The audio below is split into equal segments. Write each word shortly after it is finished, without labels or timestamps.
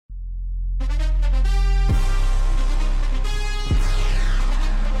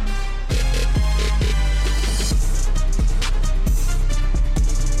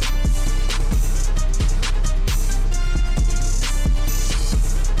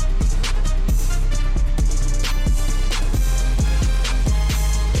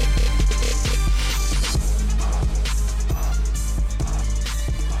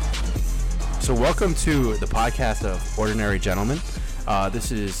welcome to the podcast of Ordinary Gentlemen.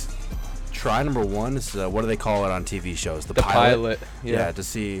 This is try number one. This is what do they call it on TV shows? The pilot. Yeah, to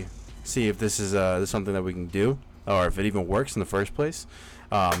see if this is something that we can do, or if it even works in the first place.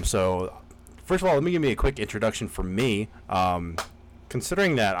 So, first of all, let me give me a quick introduction for me.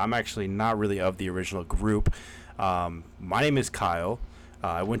 Considering that I'm actually not really of the original group, my name is Kyle.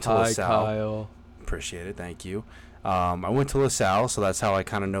 I went to LaSalle. Hi, Kyle. Appreciate it. Thank you. I went to LaSalle, so that's how I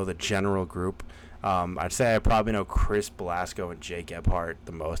kind of know the general group. I'd say I probably know Chris Blasco and Jake Gebhardt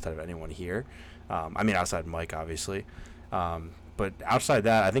the most out of anyone here. I mean, outside Mike, obviously. But outside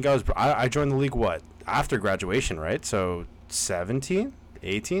that, I think I joined the league, after graduation, right? So 17,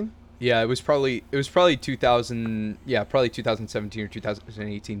 18? Yeah, it was probably 2000. Yeah, probably 2017 or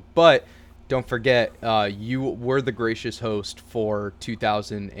 2018. But don't forget, you were the gracious host for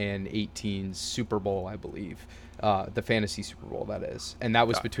 2018's Super Bowl, I believe, the fantasy Super Bowl, that is, and that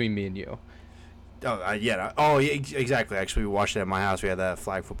was between me and you. Yeah. Oh, yeah, exactly. Actually, we watched it at my house. We had that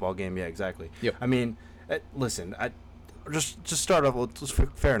flag football game. Yeah, exactly. Yep. I mean, listen, just start off.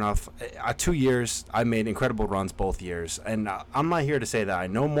 Fair enough. 2 years, I made incredible runs both years, and I'm not here to say that I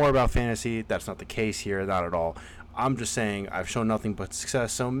know more about fantasy. That's not the case here, not at all. I'm just saying I've shown nothing but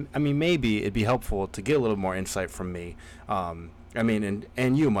success. So, I mean, maybe it'd be helpful to get a little more insight from me. I mean,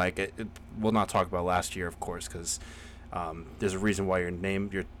 and you, Mike. We'll not talk about last year, of course, because there's a reason why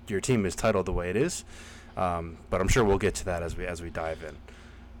your team is titled the way it is. But I'm sure we'll get to that as we dive in.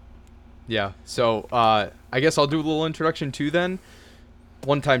 Yeah. So I guess I'll do a little introduction too. Then,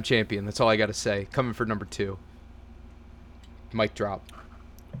 one-time champion. That's all I got to say. Coming for number 2. Mic drop.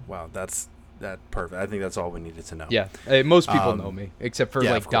 Wow, that's perfect. I think that's all we needed to know. Yeah. Most people know me, except for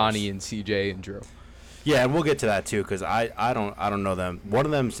like Donnie and CJ and Drew. Yeah, and we'll get to that too, because I don't know them. One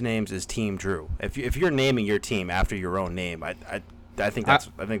of them's names is Team Drew. If you're naming your team after your own name, I think that's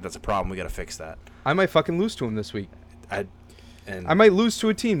a problem. We got to fix that. I might fucking lose to him this week. I might lose to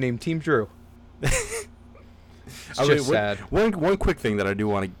a team named Team Drew. It's just sad. One quick thing that I do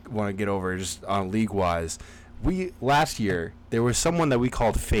want to get over, just on league wise, last year there was someone that we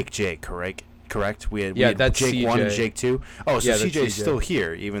called Fake Jake, correct? We had that's Jake CJ. 1 and Jake 2. Oh, so Yeah, CJ's CJ. still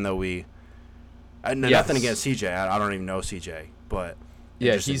here, even though we. Nothing against CJ. I don't even know CJ, but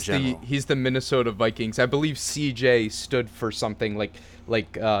yeah, he's he's the Minnesota Vikings. I believe CJ stood for something like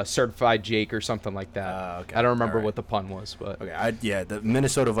Certified Jake or something like that. Okay. I don't remember Right. what the pun was, but okay. The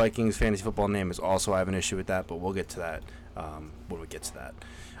Minnesota Vikings fantasy football name is also, I have an issue with that, but we'll get to that when we get to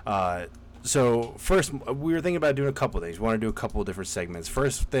that. So first, we were thinking about doing a couple of things. We want to do a couple of different segments.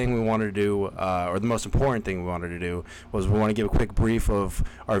 First thing we wanted to do, or the most important thing we wanted to do, was we want to give a quick brief of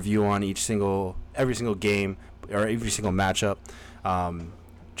our view on every single game or every single matchup.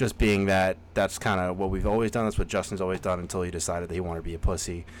 Just being that's kind of what we've always done. That's what Justin's always done until he decided that he wanted to be a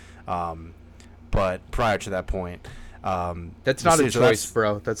pussy. But prior to that point, that's not a choice,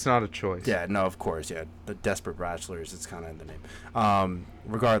 bro. That's not a choice. Yeah, no, of course, yeah. The Desperate Bachelors, it's kind of in the name.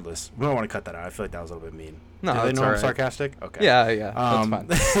 Regardless, we don't want to cut that out. I feel like that was a little bit mean. No, do they know all I'm right. sarcastic? Okay. Yeah, that's fine.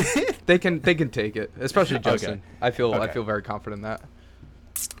 They can take it, especially Justin. Okay. I feel very confident in that.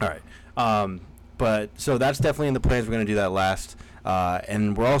 All right. But so that's definitely in the plans. We're going to do that last.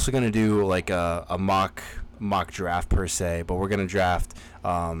 And we're also going to do like a mock draft per se, but we're going to draft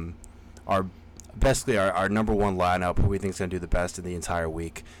our number one lineup, who we think is going to do the best in the entire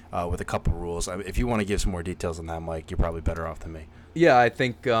week, with a couple rules. If you want to give some more details on that, Mike, you're probably better off than me. Yeah, I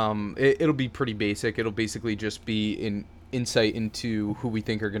think it'll be pretty basic. It'll basically just be an insight into who we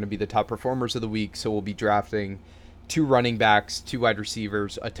think are going to be the top performers of the week. So we'll be drafting 2 running backs, 2 wide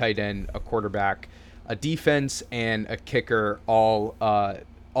receivers, a tight end, a quarterback, a defense, and a kicker, all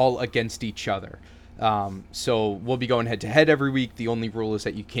against each other. So we'll be going head-to-head every week. The only rule is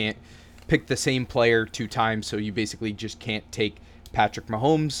that you can't pick the same player 2 times, so you basically just can't take Patrick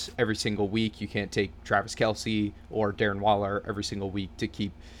Mahomes every single week. You can't take Travis Kelce or Darren Waller every single week to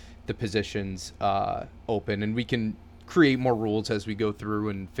keep the positions open. And we can create more rules as we go through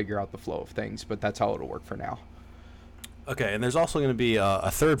and figure out the flow of things, but that's how it'll work for now. Okay, and there's also going to be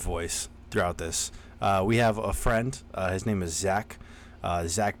a third voice throughout this. We have a friend. His name is Zach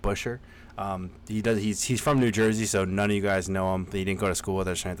Busher. He's from New Jersey, so none of you guys know him. He didn't go to school with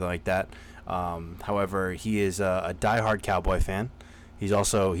us or anything like that. However, he is a diehard Cowboy fan.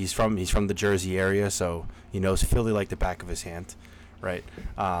 He's from the Jersey area, so he knows Philly like the back of his hand, right?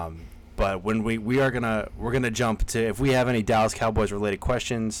 But when we're gonna jump to, if we have any Dallas Cowboys related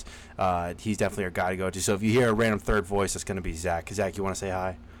questions, he's definitely our guy to go to. So if you hear a random third voice, it's gonna be Zach. Zach, you want to say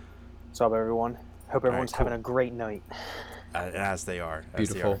hi? What's up, everyone? Hope everyone's cool. having a great night. As they are.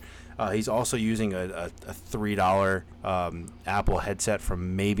 Beautiful. He's also using a $3 Apple headset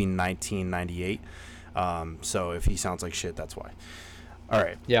from maybe 1998. So if he sounds like shit, that's why. All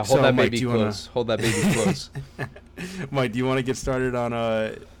right. Yeah, hold so, that Mike, baby close. Hold that baby close. Mike, do you want to get started on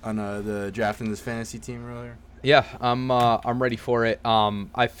the drafting this fantasy team earlier? Yeah, I'm ready for it.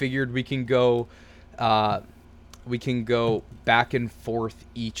 I figured we can go back and forth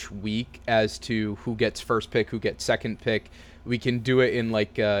each week as to who gets first pick, who gets second pick. We can do it in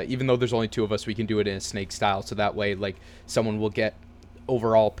like even though there's only two of us, we can do it in a snake style. So that way, like, someone will get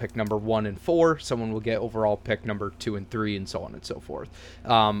overall pick number 1 and 4, someone will get overall pick number 2 and 3, and so on and so forth.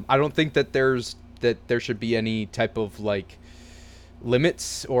 I don't think that there should be any type of like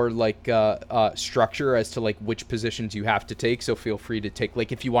limits or like structure as to like which positions you have to take. So feel free to take,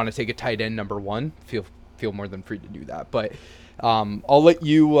 like, if you want to take a tight end number 1, feel more than free to do that. But I'll let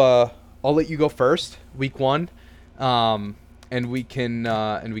you go first, week 1. And we can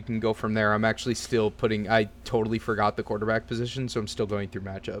go from there. I'm actually still I totally forgot the quarterback position, so I'm still going through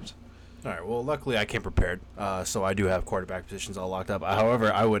matchups. All right. Well, luckily I came prepared, so I do have quarterback positions all locked up.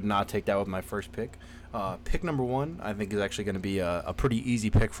 However, I would not take that with my first pick. Pick number 1, I think, is actually going to be a pretty easy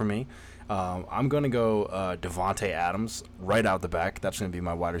pick for me. I'm going to go Davante Adams right out the back. That's going to be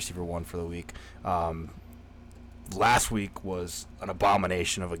my wide receiver 1 for the week. Last week was an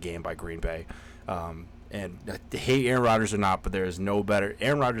abomination of a game by Green Bay. And I hate Aaron Rodgers or not, but there is no better.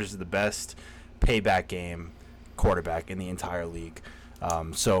 Aaron Rodgers is the best payback game quarterback in the entire league.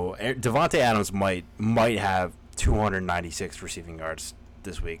 So Davante Adams might have 296 receiving yards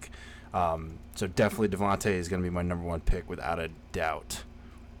this week. So definitely Davante is going to be my number 1 pick without a doubt.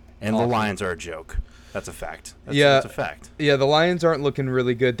 And awesome. The Lions are a joke. That's a fact. That's a fact. Yeah, the Lions aren't looking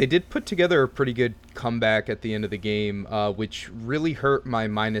really good. They did put together a pretty good comeback at the end of the game, which really hurt my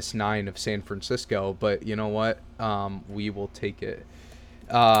 -9 of San Francisco. But you know what? We will take it.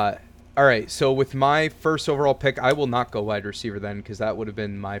 All right, so with my first overall pick, I will not go wide receiver then, because that would have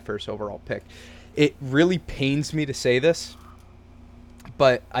been my first overall pick. It really pains me to say this,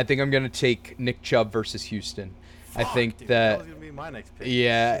 but I think I'm going to take Nick Chubb versus Houston. I think that was gonna be my next pick.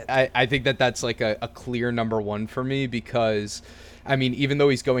 Yeah, I think that's like a clear number 1 for me, because, I mean, even though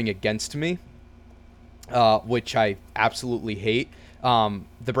he's going against me, which I absolutely hate,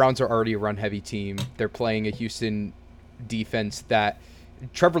 the Browns are already a run-heavy team. They're playing a Houston defense that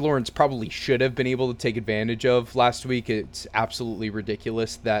Trevor Lawrence probably should have been able to take advantage of last week. It's absolutely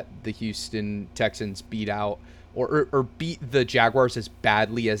ridiculous that the Houston Texans beat out or beat the Jaguars as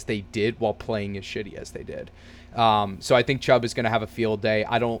badly as they did while playing as shitty as they did. So I think Chubb is going to have a field day.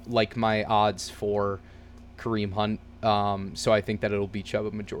 I don't like my odds for Kareem Hunt, so I think that it'll be Chubb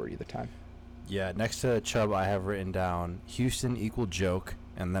a majority of the time. Yeah, next to Chubb, I have written down Houston equal joke,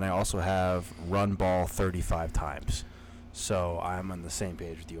 and then I also have run ball 35 times. So I'm on the same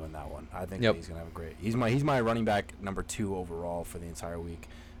page with you on that one. I think that he's going to have a great. He's my running back number 2 overall for the entire week.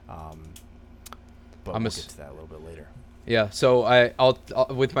 But we'll get to that a little bit later. Yeah, so I'll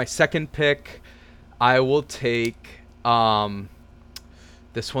with my second pick, I will take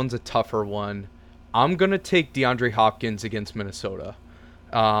this one's a tougher one. I'm going to take DeAndre Hopkins against Minnesota.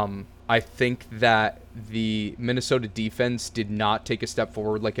 I think that the Minnesota defense did not take a step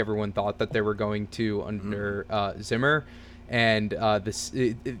forward like everyone thought that they were going to under Zimmer. And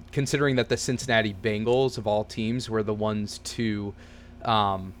considering that the Cincinnati Bengals, of all teams, were the ones to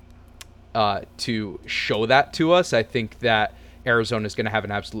show that to us, I think that Arizona is going to have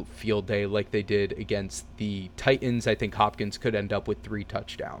an absolute field day like they did against the Titans. I think Hopkins could end up with 3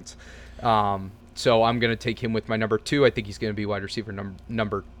 touchdowns. So I'm going to take him with my number 2. I think he's going to be wide receiver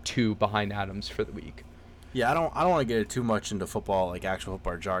number 2 behind Adams for the week. Yeah, I don't want to get too much into football, like actual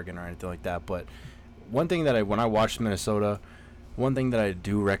football jargon or anything like that. But one thing that when I watched Minnesota, one thing that I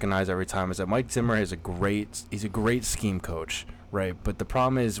do recognize every time is that Mike Zimmer is he's a great scheme coach, right? But the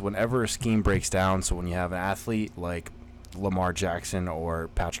problem is whenever a scheme breaks down, so when you have an athlete like Lamar Jackson or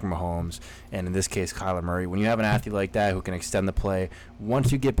Patrick Mahomes, and in this case Kyler Murray, when you have an athlete like that who can extend the play,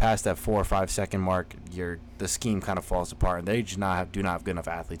 once you get past that 4 or 5 second mark, the scheme kind of falls apart, and they do not have good enough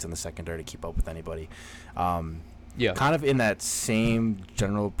athletes in the secondary to keep up with anybody. Kind of in that same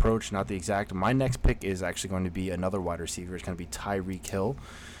general approach, not the exact. My next pick is actually going to be another wide receiver. It's going to be Tyreek Hill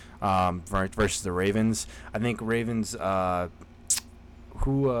versus the Ravens. I think Ravens, it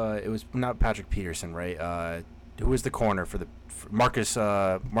was not Patrick Peterson, right? Who was the corner for Marcus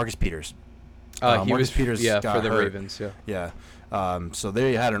Peters? Marcus Peters for the hurt. Ravens. Yeah. So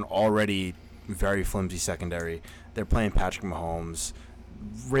they had an already very flimsy secondary. They're playing Patrick Mahomes.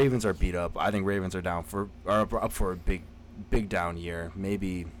 Ravens are beat up. I think Ravens are up for a big down year.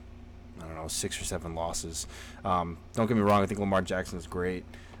 Maybe 6 or 7 losses. Don't get me wrong. I think Lamar Jackson is great.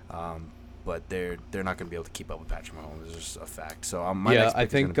 But they're not going to be able to keep up with Patrick Mahomes. It's just a fact. So I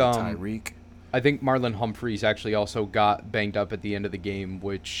think Tyreek. I think Marlon Humphreys actually also got banged up at the end of the game,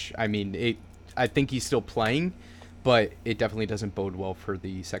 which I mean, I think he's still playing, but it definitely doesn't bode well for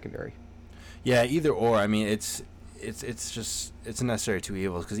the secondary. Yeah, either or. I mean, it's a necessary two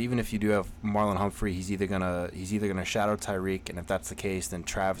evils, because even if you do have Marlon Humphrey, he's either gonna shadow Tyreek, and if that's the case, then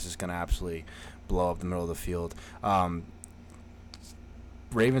Travis is gonna absolutely blow up the middle of the field.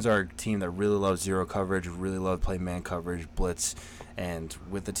 Ravens are a team that really loves zero coverage, really love play man coverage, blitz, and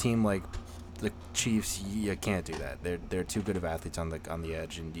with a team like the Chiefs, you can't do that. They're too good of athletes on the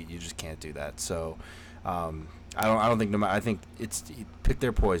edge, and you just can't do that. So. I don't think I think it's pick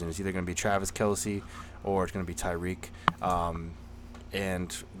their poison. It's either going to be Travis Kelce or it's going to be Tyreek.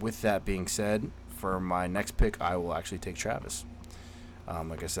 And with that being said, for my next pick, I will actually take Travis.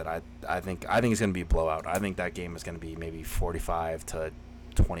 Like I said, I think it's going to be a blowout. I think that game is going to be maybe 45-21.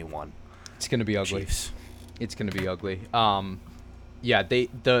 It's going to be ugly. Chiefs. It's going to be ugly. Yeah,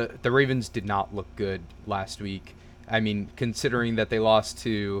 the Ravens did not look good last week. I mean, considering that they lost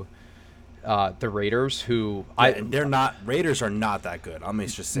to the Raiders, who Raiders are not that good. Let me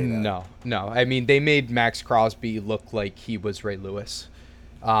just say that. No. I mean, they made Max Crosby look like he was Ray Lewis,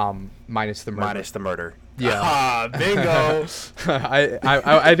 minus the murder. Yeah. Bingo.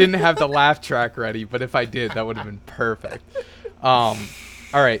 I didn't have the laugh track ready, but if I did, that would have been perfect. All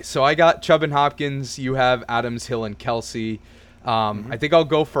right, so I got Chubb and Hopkins. You have Adams, Hill, and Kelce. I think I'll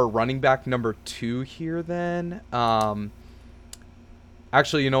go for running back number 2 here then.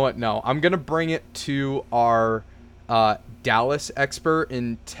 Actually, you know what? No, I'm going to bring it to our Dallas expert,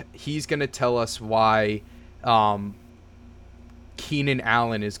 and he's going to tell us why Keenan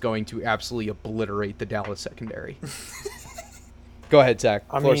Allen is going to absolutely obliterate the Dallas secondary. Go ahead, Zach.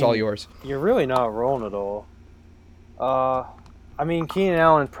 Floor's all yours. You're really not wrong at all. I mean, Keenan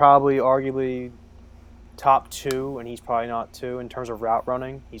Allen probably arguably top 2, and he's probably not 2 in terms of route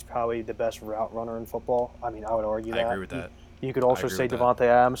running. He's probably the best route runner in football. I mean, I would argue that. I agree with that. You could also say Devontae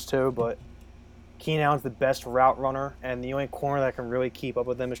Adams too, but Keenan Allen's the best route runner, and the only corner that can really keep up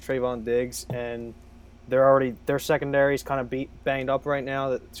with them is Trayvon Diggs, and their secondary is kind of banged up right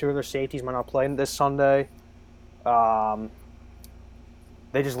now. That 2 of their safeties might not play this Sunday. They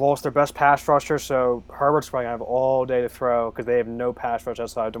just lost their best pass rusher, so Herbert's probably gonna have all day to throw because they have no pass rush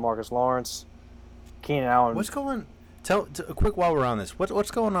outside of DeMarcus Lawrence. Keenan Allen. What's going? Quick while we're on this.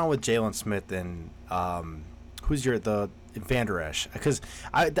 What's going on with Jalen Smith and who's the Van Der Esch? Because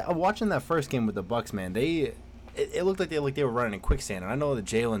watching that first game with the Bucks, man, it looked like they were running in quicksand. And I know that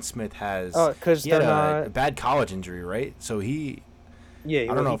Jalen Smith had a bad college injury, right? So he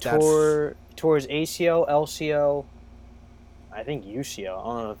tore his ACL, LCL, I think UCL. I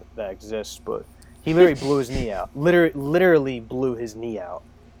don't know if that exists, but he literally blew his knee out. Literally blew his knee out,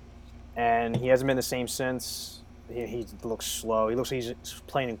 and he hasn't been the same since. He looks slow. He looks like he's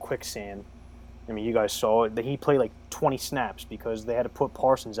playing in quicksand. I mean, you guys saw it. He played like 20 snaps because they had to put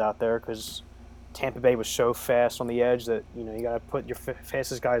Parsons out there because Tampa Bay was so fast on the edge that you got to put your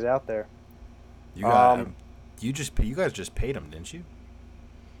fastest guys out there. You guys just paid him, didn't you?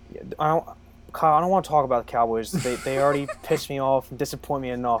 Yeah, Kyle, I don't want to talk about the Cowboys. They already pissed me off and disappoint me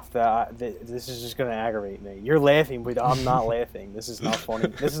enough that this is just going to aggravate me. You're laughing, but I'm not laughing. This is not funny.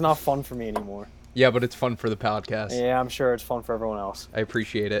 This is not fun for me anymore. Yeah, but it's fun for the podcast. Yeah, I'm sure it's fun for everyone else. I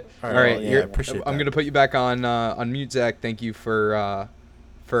appreciate it. All right, I'm going to put you back on mute, Zach. Thank you for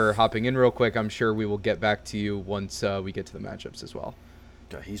hopping in real quick. I'm sure we will get back to you once we get to the matchups as well.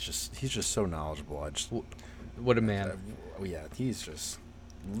 God, he's just so knowledgeable. What a man. Yeah, he's just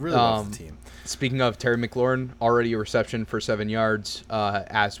really loves the team. Speaking of, Terry McLaurin, already a reception for 7 yards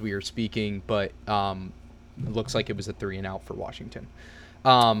as we are speaking, but it looks like it was a 3-and-out for Washington.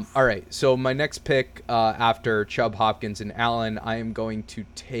 All right, so my next pick after Chubb, Hopkins, and Allen, I am going to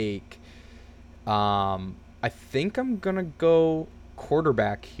take I think I'm going to go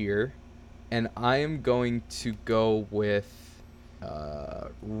quarterback here, and I am going to go with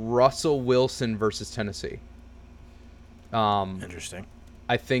Russell Wilson versus Tennessee. Interesting.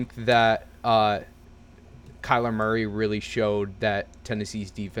 I think that Kyler Murray really showed that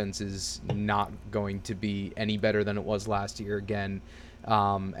Tennessee's defense is not going to be any better than it was last year again.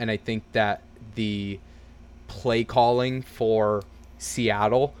 And I think that the play calling for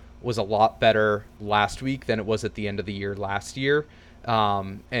Seattle was a lot better last week than it was at the end of the year last year.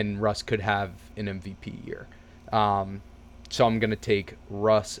 And Russ could have an MVP year. So I'm going to take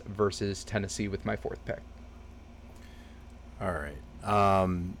Russ versus Tennessee with my 4th pick. All right.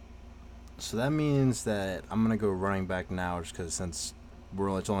 So that means that I'm going to go running back now just because since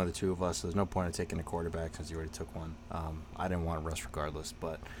It's only the two of us, so there's no point in taking a quarterback since you already took one. I didn't want to rest regardless,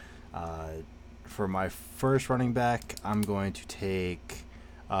 but for my first running back, I'm going to take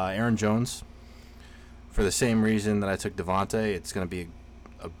Aaron Jones. For the same reason that I took Devontae, it's going to be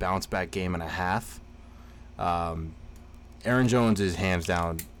a bounce back game and a half. Aaron Jones is hands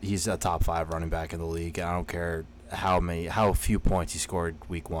down. He's a top 5 running back in the league. I don't care how few points he scored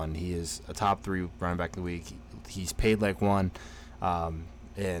week 1. He is a top 3 running back in the week. He's paid like one.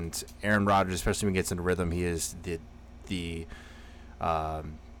 And Aaron Rodgers, especially when he gets into rhythm, he is the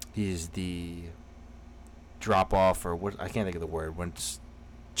drop off, or what, I can't think of the word, when it's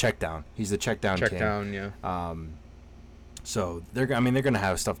check down. He's the check down king. Yeah. So they're going to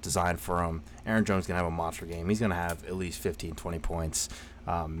have stuff designed for him. Aaron Jones is going to have a monster game. He's going to have at least 15, 20 points,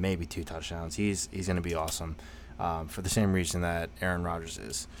 maybe 2 touchdowns. He's going to be awesome for the same reason that Aaron Rodgers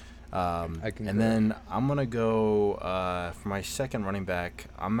is. And then I'm going to go for my second running back.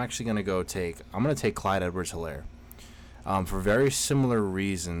 I'm actually going to take Clyde Edwards-Helaire for very similar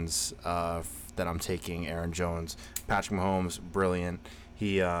reasons that I'm taking Aaron Jones. Patrick Mahomes, brilliant.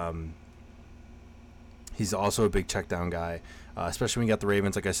 He's also a big check down guy, especially when you got the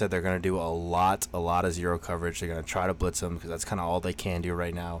Ravens. Like I said, they're going to do a lot of zero coverage. They're going to try to blitz them because that's kind of all they can do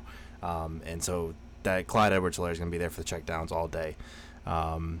right now. And so that Clyde Edwards-Helaire is going to be there for the check downs all day.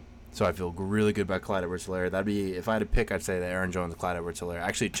 So I feel really good about Clyde Edwards-Helaire. That'd be, if I had to pick, I'd say that Aaron Jones and Clyde Edwards-Helaire.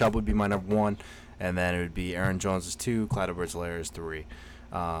 Actually, Chubb would be my number 1, and then it would be Aaron Jones is 2, Clyde Edwards-Helaire is 3.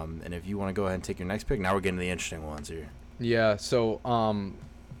 And if you want to go ahead and take your next pick, now we're getting to the interesting ones here. Yeah, so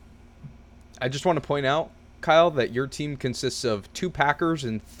I just want to point out, Kyle, that your team consists of 2 Packers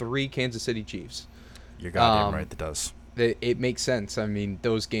and 3 Kansas City Chiefs. You're goddamn right, that does. It makes sense. I mean,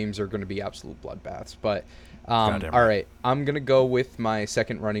 those games are going to be absolute bloodbaths. But, all right, I'm going to go with my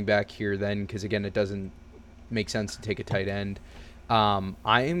second running back here then, because, again, it doesn't make sense to take a tight end. I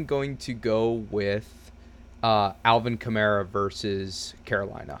am going to go with Alvin Kamara versus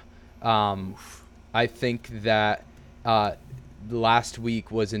Carolina. I think that last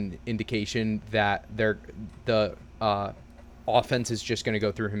week was an indication that the offense is just going to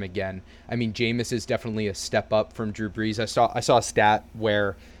go through him again. I mean, Jameis is definitely a step up from Drew Brees. I saw a stat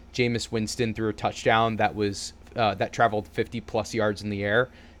where Jameis Winston threw a touchdown that was that traveled 50 plus yards in the air,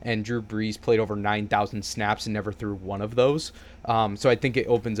 and Drew Brees played over 9,000 snaps and never threw one of those. So I think it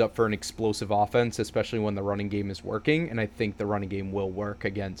opens up for an explosive offense, especially when the running game is working, and I think the running game will work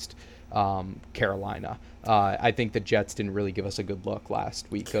against Carolina. I think the Jets didn't really give us a good look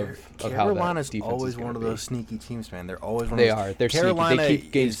last week of how Carolina's that defense always is one of those sneaky teams, man. They're always one of They those. are. They're Carolina sneaky. They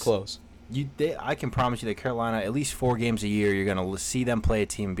keep games close. I can promise you that Carolina, at least 4 games a year, you're going to see them play a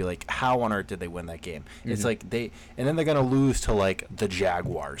team and be like, how on earth did they win that game? Mm-hmm. It's like and then they're going to lose to like the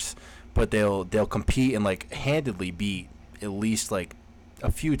Jaguars, but they'll compete and like handedly beat at least like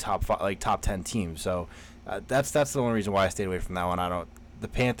a few top 10 teams. So that's the only reason why I stayed away from that one. The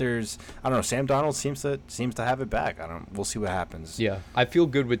Panthers, I don't know. Sam Darnold seems to have it back. We'll see what happens. Yeah, I feel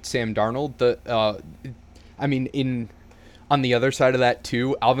good with Sam Darnold. On the other side of that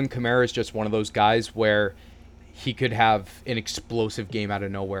too, Alvin Kamara is just one of those guys where he could have an explosive game out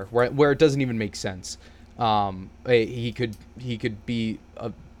of nowhere, where it doesn't even make sense. He could be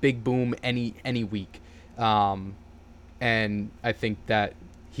a big boom any week, and I think that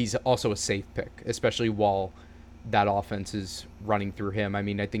he's also a safe pick, especially while that offense is running through him. I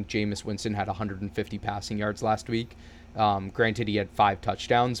mean, I think Jameis Winston had 150 passing yards last week. Granted, he had 5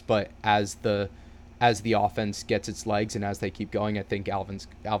 touchdowns, but as the offense gets its legs and as they keep going, I think Alvin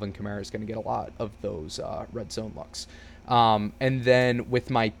Kamara is going to get a lot of those red zone looks. And then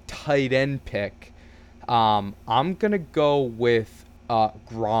with my tight end pick, I'm going to go with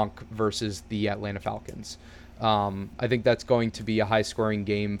Gronk versus the Atlanta Falcons. I think that's going to be a high-scoring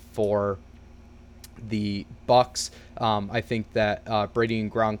game for the Bucks. I think that Brady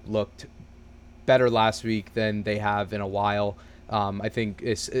and Gronk looked better last week than they have in a while. I think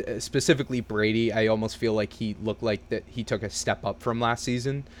specifically Brady, I almost feel like he looked like that he took a step up from last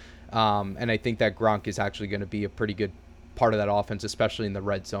season. And I think that Gronk is actually going to be a pretty good part of that offense, especially in the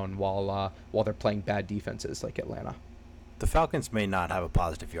red zone while they're playing bad defenses like Atlanta. The Falcons may not have a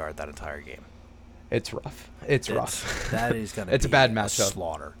positive yard that entire game. It's rough. It's rough. That is going to be a bad matchup.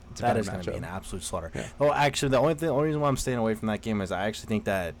 Slaughter. That is going to be an absolute slaughter. Yeah. Oh, actually, the only reason why I'm staying away from that game is I actually think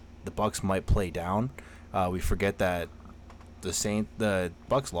that the Bucks might play down. We forget that the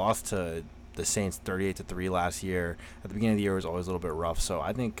Bucks lost to the Saints 38-3 last year. At the beginning of the year, it was always a little bit rough. So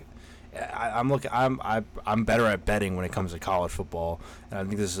I think I'm better at betting when it comes to college football, and I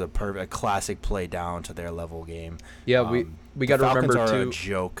think this is a classic play down to their level game. Yeah, we got to remember Falcons are too. a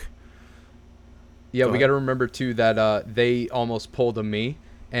joke. Yeah, Go we ahead. got to remember too that they almost pulled a me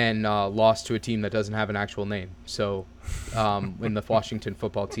and lost to a team that doesn't have an actual name. So, in the Washington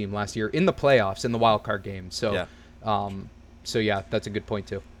football team last year in the playoffs in the wild card game. So, Yeah. so yeah, that's a good point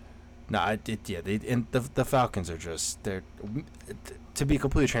too. No, and the Falcons are just they're to be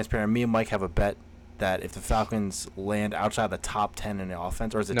completely transparent. Me and Mike have a bet that if the Falcons land outside the top 10 in the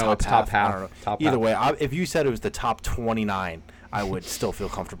offense, or is it No, top it's half? top half. I don't know. Top Either half. way, if you said it was the top 29, I would still feel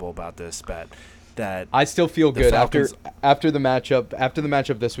comfortable about this bet. That I still feel The good Falcons- after the matchup. After the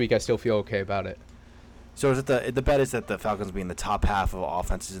matchup this week, I still feel okay about it. so is it the bet is that the Falcons be in the top half of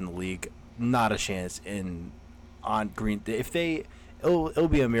offenses in the league. Not a chance on green. If they, it'll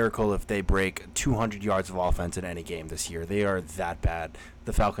be a miracle if they break 200 yards of offense in any game this year. They are that bad.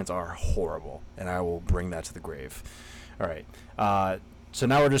 The Falcons are horrible, and I will bring that to the grave. All right. So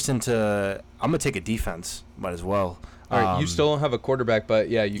now we're just into. I'm gonna take a defense. Might as well. All right, you still don't have a quarterback, but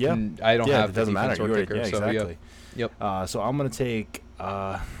yeah, you can. I don't have It the doesn't defense matter. or You already, kicker, yeah, so exactly. Yep. So I'm gonna take.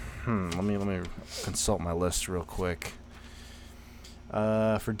 Let me consult my list real quick.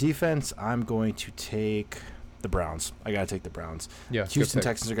 For defense, I'm going to take the Browns. I gotta take the Browns. Yeah, good Houston pick.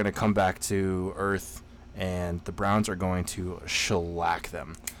 Texans are gonna come back to earth, and the Browns are going to shellac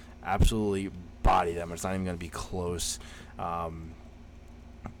them, absolutely body them. It's not even gonna be close.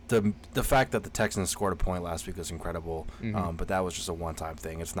 The fact that the Texans scored a point last week was incredible, Mhm. but that was just a one-time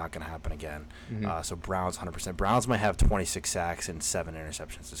thing. It's not going to happen again. Mhm. So Browns, 100%. Browns might have 26 sacks and 7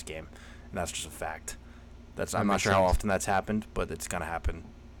 interceptions this game, and that's just a fact. I'm not makes sure how sense. often that's happened, but it's going to happen.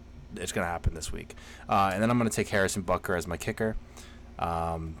 It's going to happen this week. And then I'm going to take Harrison Butker as my kicker.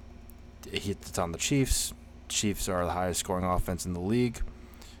 It's on the Chiefs. Chiefs are the highest scoring offense in the league.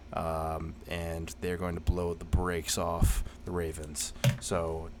 And they're going to blow the brakes off the Ravens.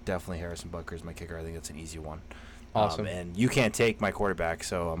 So definitely Harrison Butker is my kicker. I think that's an easy one. Awesome. And you can't take my quarterback,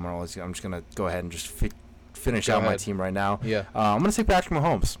 so I'm just gonna go ahead and just finish Go out my ahead. team right now. Yeah. I'm gonna take Patrick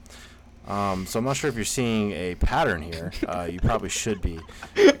Mahomes. So I'm not sure if you're seeing a pattern here. You probably should be,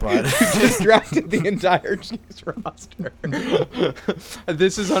 but Just drafted the entire Chiefs roster.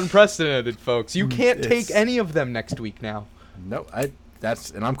 This is unprecedented, folks. You can't take It's- any of them next week now. no,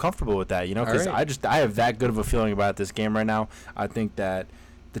 and I'm comfortable with that, because All right. I have that good of a feeling about this game right now. I think that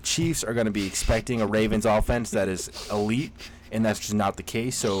the Chiefs are going to be expecting a Ravens offense that is elite, and that's just not the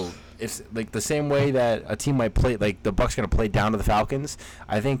case. So it's like the same way that a team might play, like the Bucs going to play down to the Falcons.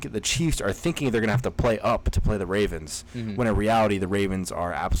 I think the Chiefs are thinking they're going to have to play up to play the Ravens, Mhm. when in reality the Ravens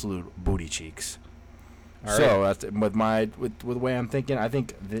are absolute booty cheeks. All So that's with the way I'm thinking. I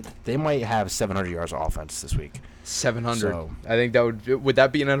think that they might have 700 yards of offense this week. 700. So- I think that would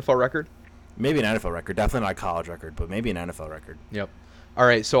that be an NFL record? Maybe an NFL record. Definitely not a college record, but maybe an NFL record. Yep. All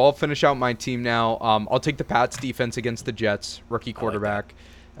right, so I'll finish out my team now. I'll take the Pats defense against the Jets, rookie quarterback.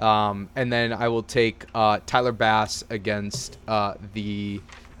 And then I will take Tyler Bass against the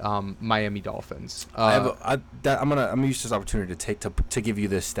Miami Dolphins. I'm gonna use this opportunity to give you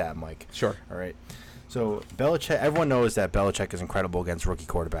this stat, Mike. Sure. All right. So Belichick, everyone knows that Belichick is incredible against rookie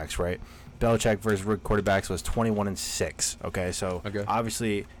quarterbacks, right? Belichick versus rookie quarterbacks was 21-6. Okay, so Okay.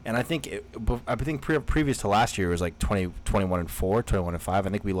 obviously, and I think previous to last year it was like 21-4, 21-5. I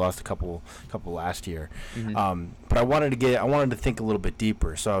think we lost a couple last year. Mhm. But I wanted to think a little bit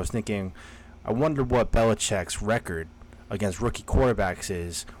deeper. So I was thinking, I wondered what Belichick's record against rookie quarterbacks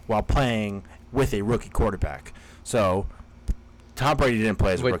is while playing with a rookie quarterback. So Tom Brady didn't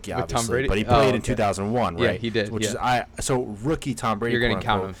play as a With- rookie, with Tom obviously, Brady? but he Oh, played in okay. 2001, Yeah, right? he did, Which yeah. so rookie Tom Brady. You're going to quote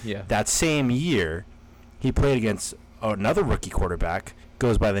count him, unquote, yeah. That same year, he played against another rookie quarterback,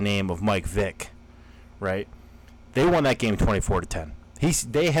 goes by the name of Mike Vick, right? They won that game 24-10.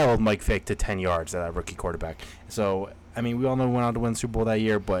 They held Mike Vick to 10 yards, that rookie quarterback. So, I mean, we all know we went on to win the Super Bowl that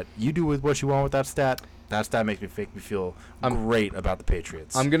year, but you do with what you want with that stat. That stat makes me feel great about the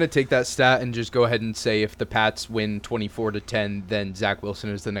Patriots. I'm going to take that stat and just go ahead and say if the Pats win 24-10, then Zach Wilson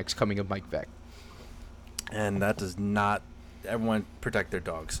is the next coming of Mike Vick. And that does not. Everyone protect their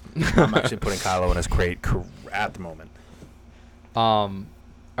dogs. I'm actually putting Kylo in his crate at the moment. All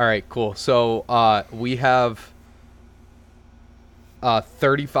right, cool. So we have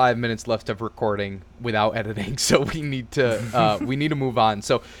 35 minutes left of recording without editing, so we need to move on.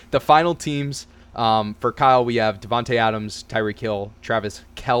 So the final teams for Kyle, we have Devontae Adams, Tyreek Hill, Travis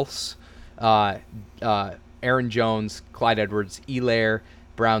Kelce, Aaron Jones, Clyde Edwards-Helaire,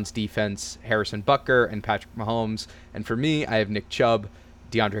 Browns defense, Harrison Butker, and Patrick Mahomes. And for me, I have Nick Chubb,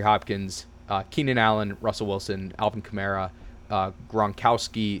 DeAndre Hopkins, Keenan Allen, Russell Wilson, Alvin Kamara,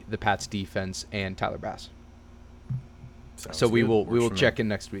 Gronkowski, the Pats defense, and Tyler Bass. So we will check in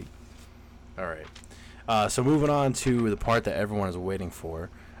next week. All right. So moving on to the part that everyone is waiting for.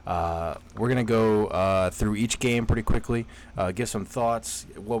 We're going to go through each game pretty quickly, give some thoughts,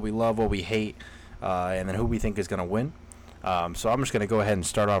 what we love, what we hate, and then who we think is going to win. So I'm just going to go ahead and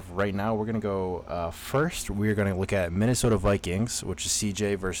start off right now. We're going to go first. We're going to look at Minnesota Vikings, which is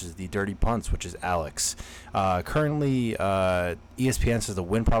CJ, versus the Dirty Punts, which is Alex. Currently, ESPN says the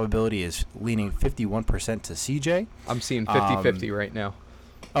win probability is leaning 51% to CJ. I'm seeing 50-50 right now.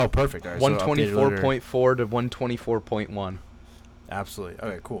 Oh, perfect. All right, 124.4 to 124.1. Absolutely.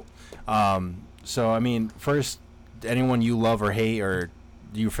 Okay, cool. So, I mean, first, anyone you love or hate or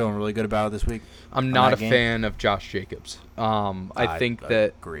you feeling really good about it this week? I'm not a fan of Josh Jacobs. I think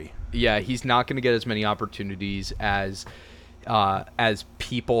that agree. Yeah, he's not going to get as many opportunities as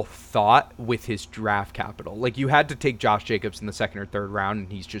people thought with his draft capital. Like, you had to take Josh Jacobs in the second or third round,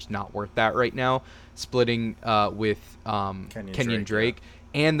 and he's just not worth that right now. Splitting with Kenyon Drake,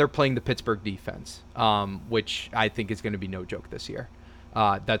 and they're playing the Pittsburgh defense, which I think is going to be no joke this year.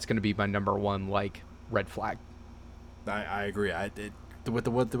 That's going to be my number one red flag. I agree. With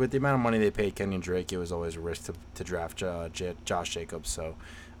the amount of money they paid Kenyon Drake, it was always a risk to draft Josh Jacobs. So,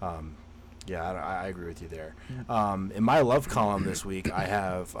 I agree with you there. In my love column this week, I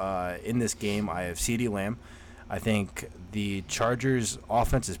have in this game I have CeeDee Lamb. I think the Chargers'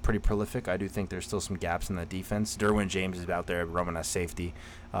 offense is pretty prolific. I do think there's still some gaps in that defense. Derwin James is out there running as safety,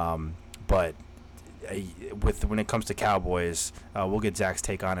 but when it comes to Cowboys, we'll get Zach's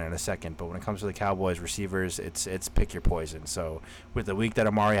take on it in a second. But when it comes to the Cowboys receivers, it's pick your poison. So with the week that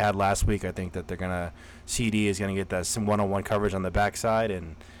Amari had last week, I think that CD is gonna get that some one-on-one coverage on the backside,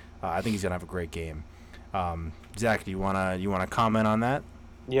 and I think he's gonna have a great game. Zach, do you wanna comment on that?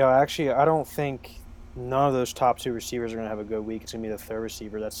 Yeah, actually, I don't think none of those top two receivers are gonna have a good week. It's gonna be the third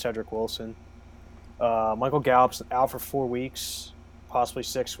receiver. That's Cedric Wilson. Michael Gallup's out for 4 weeks. Possibly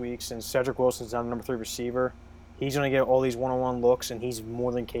 6 weeks, and Cedric Wilson's now the number 3 receiver. He's going to get all these one-on-one looks, and he's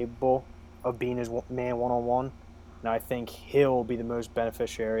more than capable of being his man one-on-one. And I think he'll be the most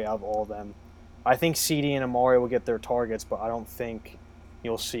beneficiary out of all of them. I think CD and Amari will get their targets, but I don't think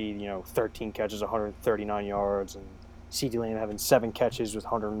you'll see 13 catches, 139 yards, and CD Lamb having 7 catches with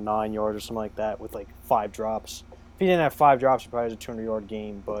 109 yards or something like that with 5 drops. If he didn't have 5 drops, he probably has a 200-yard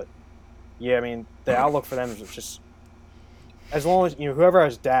game. But yeah, I mean the outlook for them is just. As long as whoever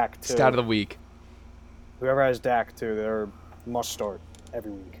has Dak too. Stat of the week. Whoever has Dak too, they're must start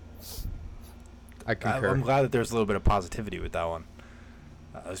every week. I concur. I'm glad that there's a little bit of positivity with that one.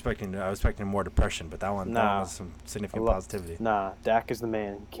 I was expecting more depression, but that one was some significant positivity. Nah, Dak is the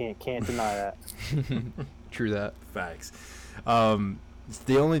man. Can't deny that. True that. Facts.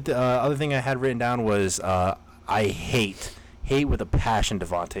 The only other thing I had written down was I hate with a passion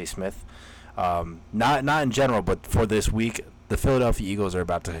Devontae Smith. Not in general, but for this week, the Philadelphia Eagles are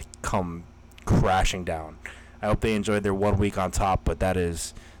about to come crashing down. I hope they enjoyed their 1 week on top, but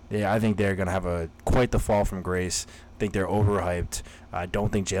I think they're going to have quite the fall from grace. I think they're overhyped. I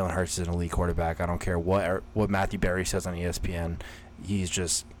don't think Jalen Hurts is an elite quarterback. I don't care what Matthew Berry says on ESPN.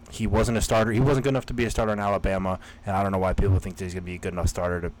 He wasn't a starter. He wasn't good enough to be a starter in Alabama, and I don't know why people think that he's going to be a good enough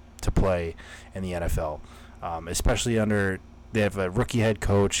starter to play in the NFL, especially they have a rookie head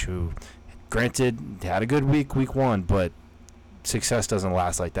coach who, granted, had a good week 1, but success doesn't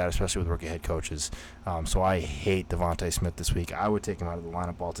last like that, especially with rookie head coaches. So I hate Devontae Smith this week. I would take him out of the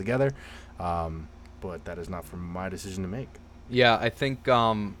lineup altogether, but that is not for my decision to make. Yeah, I think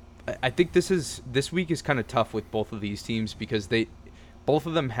this week is kind of tough with both of these teams because both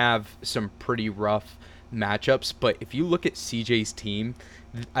of them have some pretty rough matchups. But if you look at CJ's team,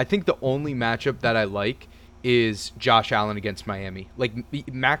 I think the only matchup that I like is Josh Allen against Miami.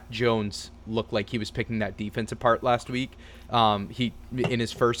 Mac Jones looked like he was picking that defense apart last week. He in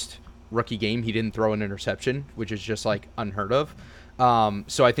his first rookie game, he didn't throw an interception, which is just unheard of.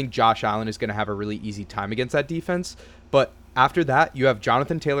 So I think Josh Allen is going to have a really easy time against that defense. But after that, you have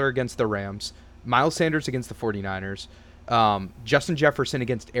Jonathan Taylor against the Rams, Miles Sanders against the 49ers, Justin Jefferson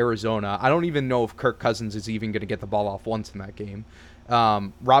against Arizona. I don't even know if Kirk Cousins is even going to get the ball off once in that game.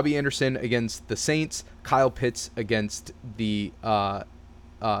 Robbie Anderson against the Saints, Kyle Pitts against the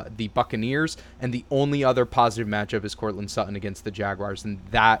Buccaneers, and the only other positive matchup is Cortland Sutton against the Jaguars, and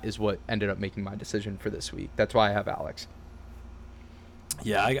that is what ended up making my decision for this week. That's why I have Alex.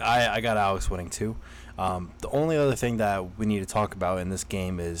 Yeah, I got Alex winning too. The only other thing that we need to talk about in this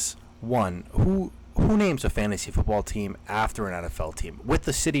game is, one, who names a fantasy football team after an NFL team? With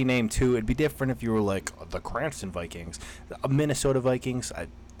the city name, too, it'd be different if you were the Cranston Vikings, the Minnesota Vikings.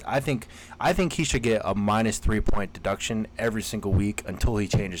 I think he should get a minus 3 point deduction every single week until he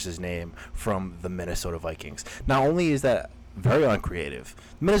changes his name from the Minnesota Vikings. Not only is that very uncreative,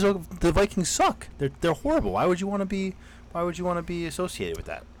 the Vikings suck. They're horrible. Why would you want to be Why would you want to be associated with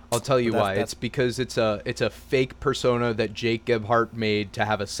that? I'll tell you why. That's It's because it's a fake persona that Jake Gebhardt made to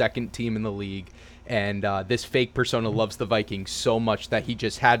have a second team in the league, and this fake persona loves the Vikings so much that he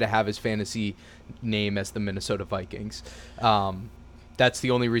just had to have his fantasy name as the Minnesota Vikings. That's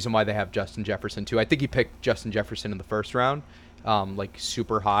the only reason why they have Justin Jefferson too. I think he picked Justin Jefferson in the first round, like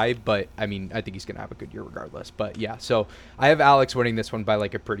super high, but I mean, I think he's gonna have a good year regardless. But yeah, so I have Alex winning this one by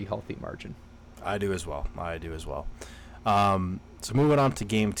like a pretty healthy margin. I do as well. So moving on to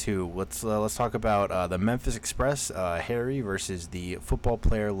game 2, let's talk about the Memphis Express, Harry versus the Football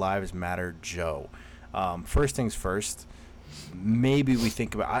Player Lives Matter, Joe. First things first, maybe we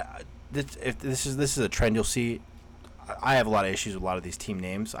think about if this is a trend you'll see. I have a lot of issues with a lot of these team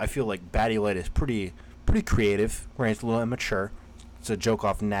names. I feel like Batty Light is pretty creative. Granted, a little immature. It's a joke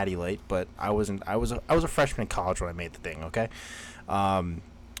off Natty Light, but I was a freshman in college when I made the thing. Okay,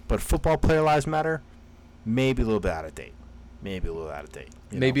 but Football Player Lives Matter, maybe a little bit out of date. Maybe a A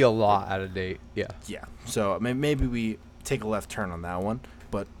lot out of date. Yeah. Yeah. So maybe we take a left turn on that one.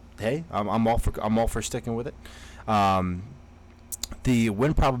 But hey, I'm all for sticking with it. The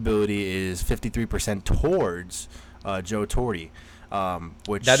win probability is 53% towards Joe Torre,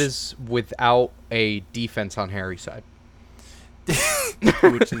 which that is without a defense on Harry's side.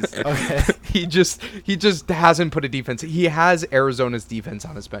 which is okay. He just hasn't put a defense. He has Arizona's defense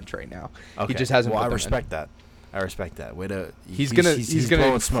on his bench right now. Okay. He just hasn't. Well, put I them respect in. that. I respect that. He's gonna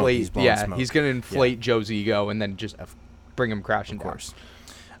inflate. Smoke. He's gonna inflate Joe's ego and then just bring him crashing down. Of course.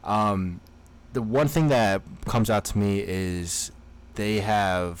 The one thing that comes out to me is they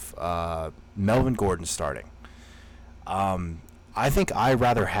have Melvin Gordon starting. I think I'd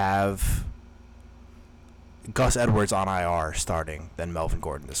rather have Gus Edwards on IR starting than Melvin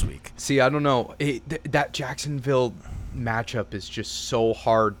Gordon this week. See, I don't know. That Jacksonville matchup is just so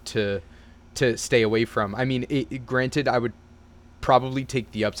hard to stay away from. I mean, granted, I would probably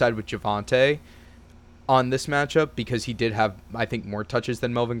take the upside with Javonte on this matchup because he did have, I think, more touches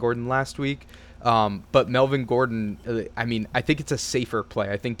than Melvin Gordon last week. But Melvin Gordon, I mean, I think it's a safer play.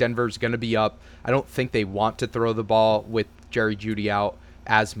 I think Denver's going to be up. I don't think they want to throw the ball with Jerry Jeudy out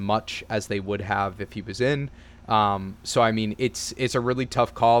as much as they would have if he was in. So, I mean, it's a really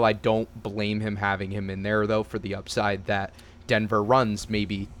tough call. I don't blame him having him in there, though, for the upside that Denver runs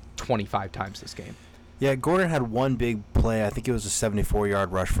maybe 25 times this game. Yeah, Gordon had one big play. I think it was a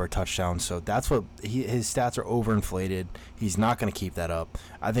 74-yard rush for a touchdown. So that's what his stats are overinflated. He's not going to keep that up.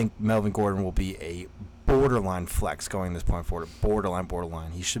 I think Melvin Gordon will be a borderline flex going this point forward.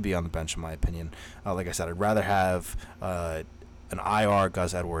 Borderline. He should be on the bench, in my opinion. Like I said, I'd rather have an IR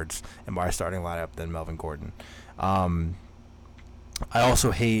Gus Edwards in my starting lineup than Melvin Gordon. I also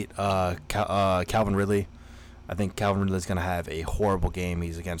hate Calvin Ridley. I think Calvin Ridley's going to have a horrible game.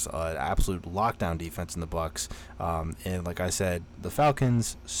 He's against an absolute lockdown defense in the Bucs. And like I said, the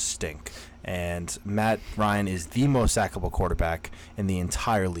Falcons stink. And Matt Ryan is the most sackable quarterback in the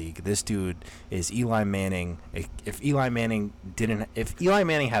entire league. This dude is Eli Manning. If Eli Manning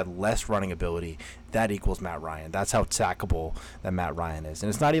had less running ability, that equals Matt Ryan. That's how sackable that Matt Ryan is. And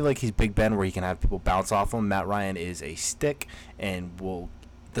it's not even like he's Big Ben where he can have people bounce off him. Matt Ryan is a stick and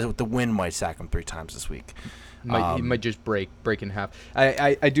the wind might sack him 3 times this week. He might just break in half.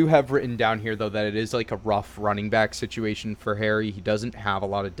 I do have written down here, though, that it is like a rough running back situation for Harry. He doesn't have a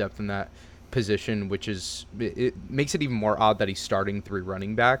lot of depth in that position, which is it makes it even more odd that he's starting 3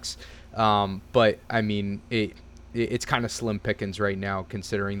 running backs. But, I mean, it's kind of slim pickings right now,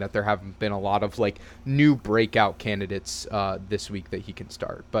 considering that there haven't been a lot of, like, new breakout candidates this week that he can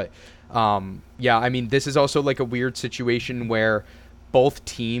start. But, yeah, I mean, this is also, like, a weird situation where both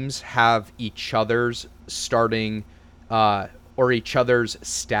teams have each other's starting or each other's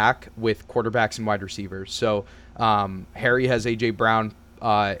stack with quarterbacks and wide receivers. So Harry has A.J. Brown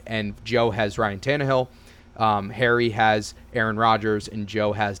and Joe has Ryan Tannehill. Harry has Aaron Rodgers and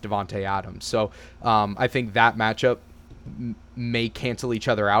Joe has Devontae Adams. So I think that matchup may cancel each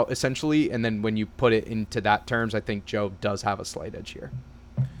other out essentially. And then when you put it into that terms, I think Joe does have a slight edge here.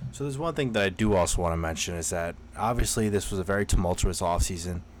 So there's one thing that I do also want to mention is that obviously this was a very tumultuous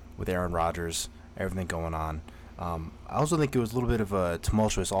offseason with Aaron Rodgers, everything going on. I also think it was a little bit of a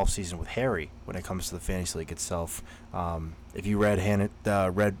tumultuous offseason with Harry when it comes to the fantasy league itself. If you read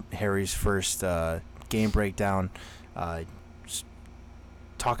Harry's first game breakdown,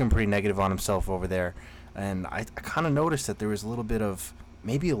 talking pretty negative on himself over there, and I kind of noticed that there was a little bit of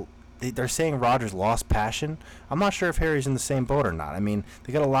they're saying Rodgers lost passion. I'm not sure if Harry's in the same boat or not. I mean,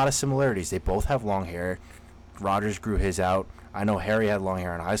 they got a lot of similarities. They both have long hair. Rodgers grew his out. I know Harry had long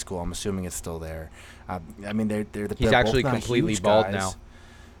hair in high school. I'm assuming it's still there. I mean, they're he's actually completely bald guys. now.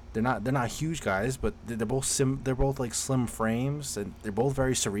 they're not huge guys, but they're both like slim frames, and they're both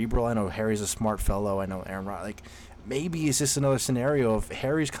very cerebral. I know Harry's a smart fellow. I know Aaron Rod, like maybe it's just another scenario of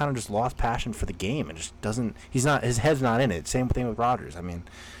Harry's kind of just lost passion for the game and just doesn't. His head's not in it. Same thing with Rodgers. I mean,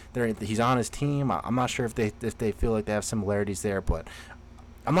 he's on his team. I'm not sure if they feel like they have similarities there, but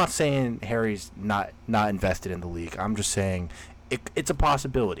I'm not saying Harry's not invested in the league. I'm just saying it's a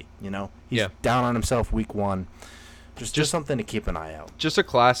possibility. He's down on himself week 1. Just something to keep an eye out. Just a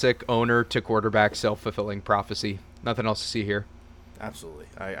classic owner to quarterback self-fulfilling prophecy. Nothing else to see here. Absolutely.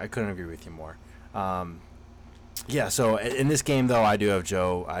 I couldn't agree with you more. Yeah, so in this game, though, I do have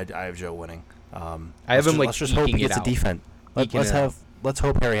Joe. I have Joe winning. I have him let's just hope he gets a defense. Let's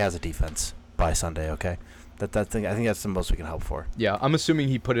hope Harry has a defense by Sunday, okay? I think that's the most we can hope for. Yeah, I'm assuming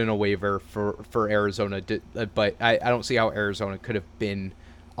he put in a waiver for Arizona, but I don't see how Arizona could have been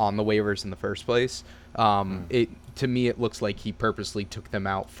on the waivers in the first place. To me, it looks like he purposely took them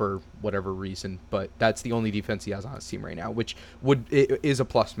out for whatever reason, but that's the only defense he has on his team right now, which is a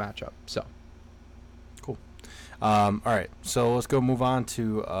plus matchup. So, cool. All right, so let's go move on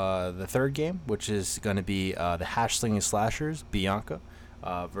to the third game, which is going to be the Hash Slinging Slashers, Bianca,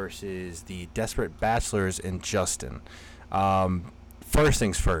 versus the Desperate Bachelors and Justin. First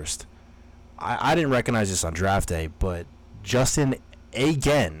things first, I didn't recognize this on draft day, but Justin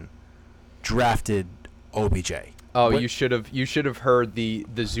again drafted OBJ. Oh, what? You should have heard the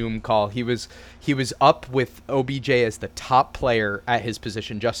Zoom call. He was up with OBJ as the top player at his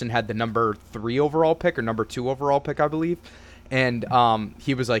position. Justin had the number 3 overall pick or number 2 overall pick, I believe. And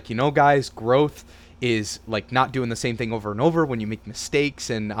he was like, guys, growth is like not doing the same thing over and over when you make mistakes,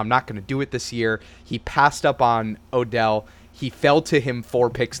 and I'm not going to do it this year. He passed up on Odell. He fell to him 4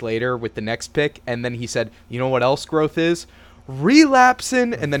 picks later with the next pick, and then he said, you know what else growth is?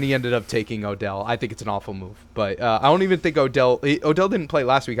 Relapsing, and then he ended up taking Odell. I think it's an awful move, but I don't even think Odell didn't play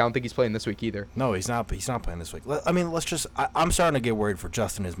last week. I don't think he's playing this week either. No, he's not playing this week. I'm starting to get worried for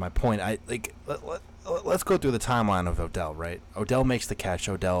Justin is my point. Let's go through the timeline of Odell, right? Odell makes the catch.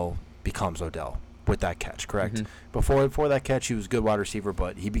 Odell becomes Odell with that catch, correct? Mm-hmm. Before that catch, he was a good wide receiver,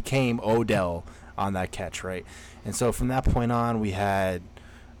 but he became Odell on that catch, right? And so from that point on, we had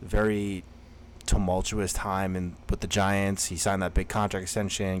very tumultuous time with the Giants. He signed that big contract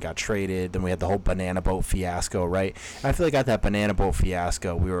extension, got traded. Then we had the whole banana boat fiasco, right? And I feel like at that banana boat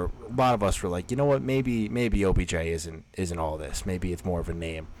fiasco, a lot of us were like, you know what, maybe OBJ isn't all this. Maybe it's more of a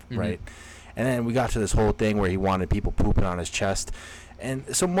name, mm-hmm. right? And then we got to this whole thing where he wanted people pooping on his chest,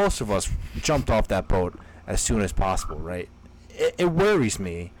 and so most of us jumped off that boat as soon as possible, right? It worries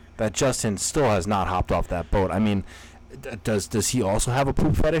me that Justin still has not hopped off that boat. I mean, does he also have a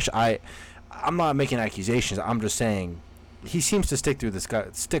poop fetish? I'm not making accusations. I'm just saying he seems to stick with this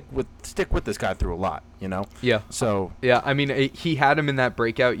guy through a lot, Yeah. So yeah, I mean, he had him in that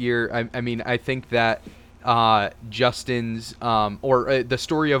breakout year. I mean, I think that Justin's the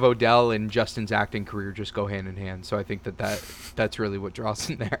story of Odell and Justin's acting career just go hand in hand. So I think that's really what draws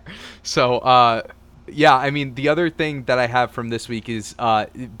him there. So yeah, I mean, the other thing that I have from this week is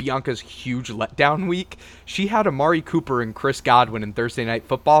Bianca's huge letdown week. She had Amari Cooper and Chris Godwin in Thursday Night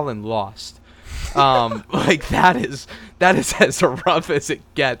Football and lost. Like that is as rough as it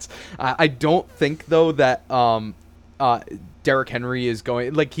gets. I don't think though that Derrick Henry is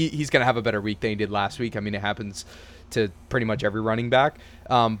going, like he's going to have a better week than he did last week. I mean, it happens to pretty much every running back.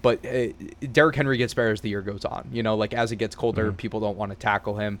 But Derrick Henry gets better as the year goes on. Like as it gets colder, mm-hmm. people don't want to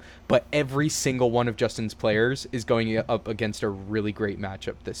tackle him. But every single one of Justin's players is going up against a really great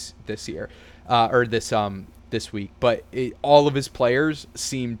matchup this year, or this week. But all of his players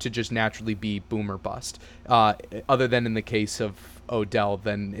seem to just naturally be boom or bust. Other than in the case of Odell,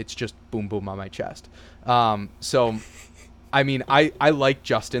 then it's just boom boom on my chest. So, I mean, I like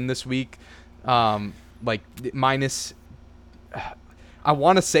Justin this week. Like minus. I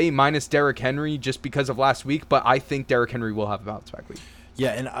want to say minus Derrick Henry just because of last week, but I think Derrick Henry will have a bounce back week. Yeah,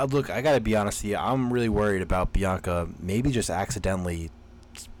 and look, I got to be honest with you. I'm really worried about Bianca maybe just accidentally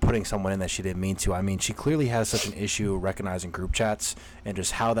putting someone in that she didn't mean to. I mean, she clearly has such an issue recognizing group chats and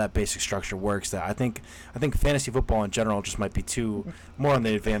just how that basic structure works that I think fantasy football in general just might be more on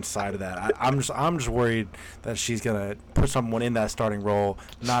the advanced side of that. I'm just worried that she's gonna put someone in that starting role,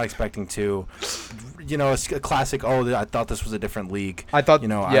 not expecting to. It's a classic. Oh, I thought this was a different league. I thought.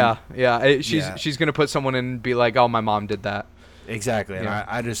 She's gonna put someone in and be like, oh, my mom did that. Exactly, and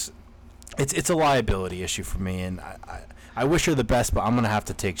I just it's a liability issue for me, and I wish her the best, but I'm going to have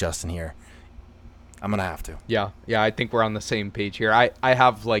to take Justin here. I'm going to have to. Yeah, I think we're on the same page here. I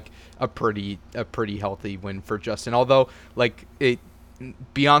have like a pretty healthy win for Justin. Although like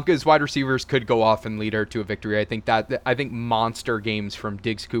Bianca's wide receivers could go off and lead her to a victory. I think monster games from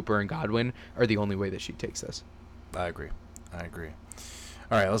Diggs, Cooper, and Godwin are the only way that she takes this. I agree.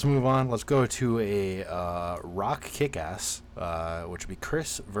 All right, let's move on. Let's go to a rock kick-ass, which would be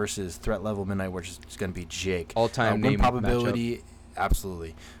Chris versus Threat Level Midnight, which is going to be Jake. All-time win name probability, matchup.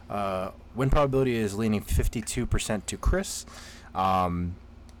 absolutely. Win probability is leaning 52% to Chris.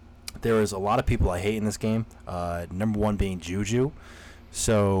 There is a lot of people I hate in this game. Number one being Juju.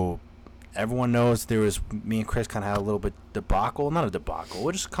 So everyone knows there was me and Chris kind of had a little bit debacle. Not a debacle,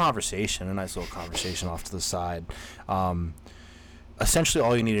 just a conversation, a nice little conversation off to the side. Essentially,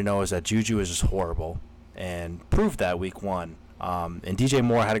 all you need to know is that Juju is just horrible and proved that week one. And DJ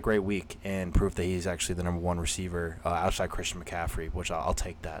Moore had a great week and proved that he's actually the number one receiver outside Christian McCaffrey, which I'll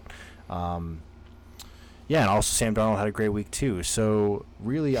take that. Yeah, and also Sam Darnold had a great week too. So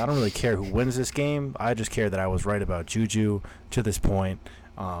really, I don't really care who wins this game. I just care that I was right about Juju to this point.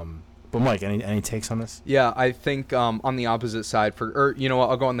 But Mike, any takes on this? Yeah, I think on the opposite side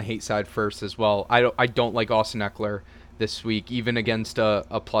I'll go on the hate side first as well. I don't like Austin Eckler this week, even against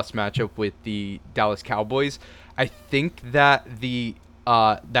a plus matchup with the Dallas Cowboys. I think that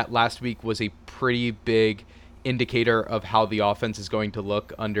that last week was a pretty big indicator of how the offense is going to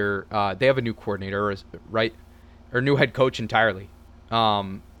look under they have a new coordinator, right, or new head coach entirely,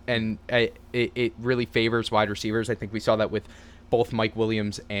 and it really favors wide receivers. I think we saw that with both Mike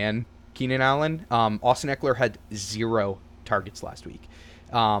Williams and Keenan Allen. Austin Eckler had 0 targets last week.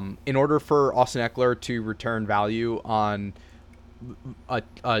 In order for Austin Eckler to return value on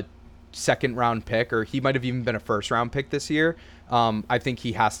a second round pick, or he might have even been a first round pick this year, I think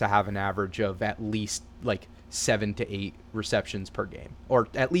he has to have an average of at least like 7 to 8 receptions per game, or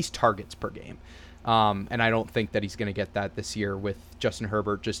at least targets per game. And I don't think that he's going to get that this year with Justin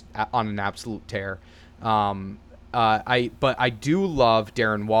Herbert just on an absolute tear. But I do love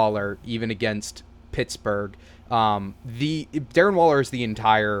Darren Waller even against Pittsburgh. Darren Waller is the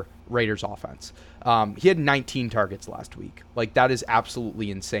entire Raiders offense. He had 19 targets last week. Like, that is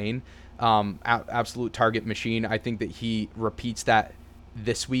absolutely insane. Absolute target machine. I think that he repeats that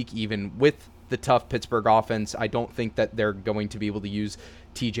this week, even with the tough Pittsburgh offense. I don't think that they're going to be able to use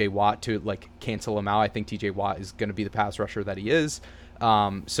TJ Watt to like cancel him out. I think TJ Watt is going to be the pass rusher that he is.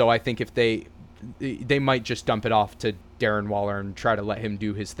 So I think if they might just dump it off to Darren Waller and try to let him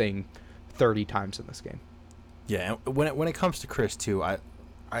do his thing 30 times in this game. Yeah, and when it comes to Chris too, I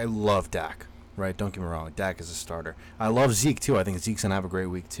love Dak. Right, don't get me wrong. Dak is a starter. I love Zeke too. I think Zeke's gonna have a great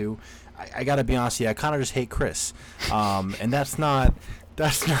week too. I gotta be honest, I kind of just hate Chris, and that's not.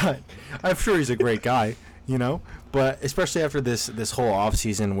 I'm sure he's a great guy, but especially after this whole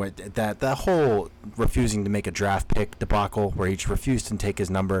offseason where that whole refusing to make a draft pick debacle where he just refused to take his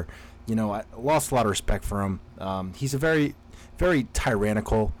number. I lost a lot of respect for him. He's a very, very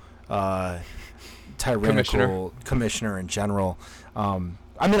tyrannical commissioner in general.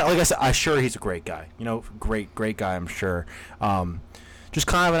 I mean, like I said, I'm sure he's a great guy. Great guy, I'm sure. Just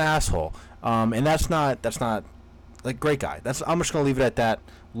kind of an asshole. And that's not like great guy. I'm just gonna leave it at that.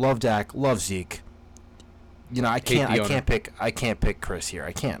 Love Dak, love Zeke. I can't pick Chris here.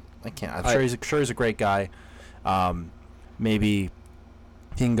 I can't. I'm sure he's a great guy. Maybe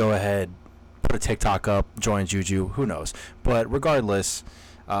he can go ahead, put a TikTok up, join Juju. Who knows? But regardless,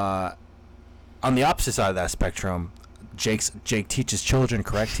 on the opposite side of that spectrum, Jake teaches children,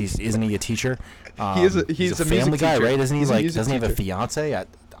 correct? Isn't he a teacher? He's a family guy, teacher. right? Doesn't he Doesn't he have a fiance?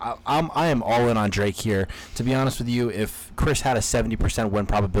 I am all in on Drake here. To be honest with you, if Chris had a 70% win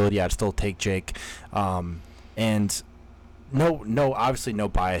probability, I'd still take Jake. And obviously no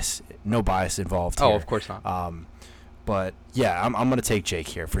bias involved here. Oh, of course not. But yeah, I'm gonna take Jake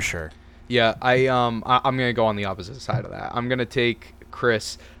here for sure. Yeah, I'm gonna go on the opposite side of that. I'm gonna take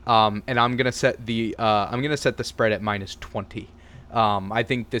Chris, and I'm gonna set the spread at -20. I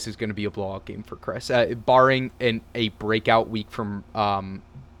think this is gonna be a blowout game for Chris, barring a breakout week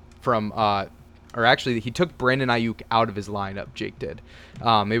or actually he took Brandon Ayuk out of his lineup. Jake did.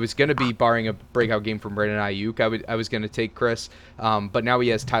 It was gonna be barring a breakout game from Brandon Ayuk. I was gonna take Chris, but now he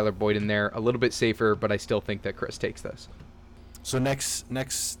has Tyler Boyd in there, a little bit safer, but I still think that Chris takes this. So next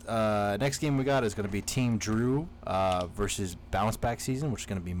game we got is going to be Team Drew versus Bounce Back Season, which is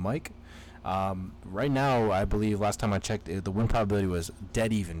going to be Mike. Right now, I believe last time I checked, the win probability was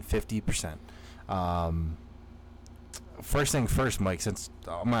dead even, 50%. First thing first, Mike, since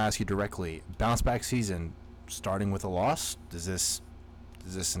I'm going to ask you directly, Bounce Back Season starting with a loss, is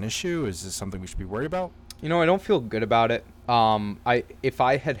this an issue? Is this something we should be worried about? I don't feel good about it. If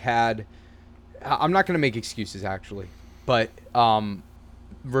I had, I'm not going to make excuses actually. But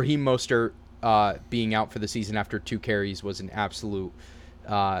Raheem Mostert being out for the season after 2 carries was an absolute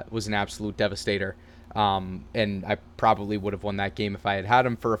devastator. And I probably would have won that game if I had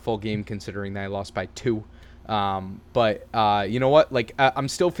him for a full game, considering that I lost by 2. But you know what? Like, I'm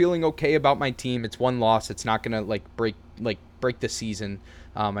still feeling okay about my team. It's 1 loss. It's not gonna break the season.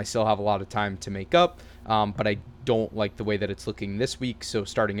 I still have a lot of time to make up. But I don't like the way that it's looking this week. So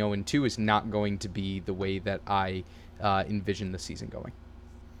starting 0-2 is not going to be the way that I envision the season going.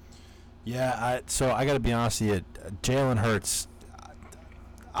 Yeah, so I got to be honest with you. Jalen Hurts,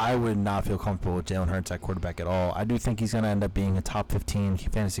 I would not feel comfortable with Jalen Hurts at quarterback at all. I do think he's going to end up being a top 15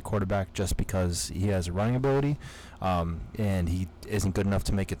 fantasy quarterback just because he has a running ability, and he isn't good enough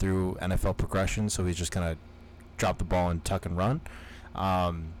to make it through NFL progression, so he's just going to drop the ball and tuck and run.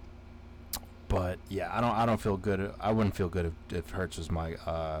 But yeah, I don't feel good. I wouldn't feel good if Hurts was my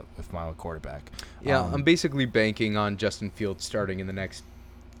quarterback. Yeah, I'm basically banking on Justin Fields starting in the next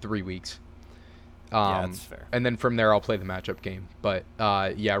 3 weeks. Yeah, that's fair. And then from there, I'll play the matchup game. But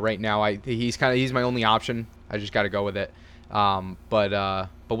yeah, right now he's my only option. I just got to go with it. But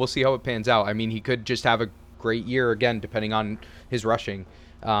we'll see how it pans out. I mean, he could just have a great year again, depending on his rushing.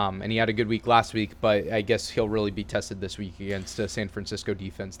 And he had a good week last week, but I guess he'll really be tested this week against a San Francisco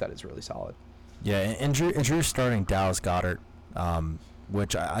defense that is really solid. Yeah, and Drew's starting Dallas Goedert,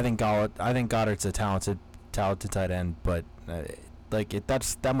 which I think Goddard's a talented tight end, but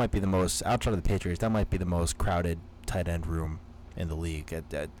that might be the most, outside of the Patriots, that might be the most crowded tight end room in the league.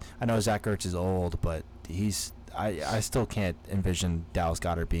 I know Zach Ertz is old, but I still can't envision Dallas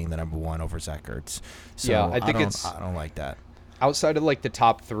Goedert being the number 1 over Zach Ertz. So yeah, I don't like that. Outside of the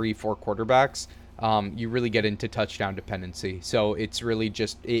top 3-4 quarterbacks, you really get into touchdown dependency. So it's really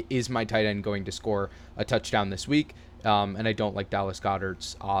just, is my tight end going to score a touchdown this week? And I don't like Dallas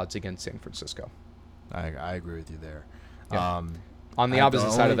Goedert's odds against San Francisco. I agree with you there. Yeah. On the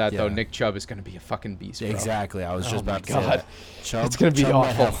opposite side of that, though, Nick Chubb is going to be a fucking beast, bro. Exactly. I was just about to say that. It's going to be Chubb awful.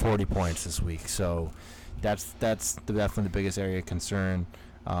 might have 40 points this week, so that's definitely the biggest area of concern,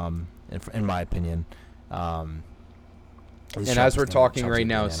 in my opinion. And as we're talking right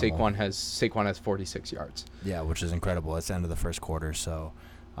now, Saquon has 46 yards. Yeah, which is incredible. It's the end of the first quarter, so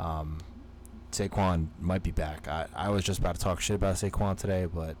Saquon might be back. I was just about to talk shit about Saquon today,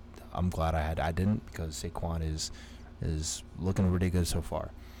 but I'm glad I didn't, because Saquon is looking really good so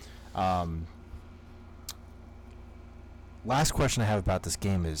far. Last question I have about this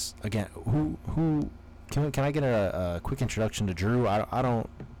game is, again, who can I get a quick introduction to Drew?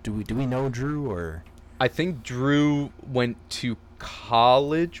 Do we know Drew, or? I think Drew went to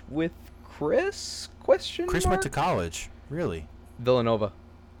college with Chris? Chris went to college, really? Villanova.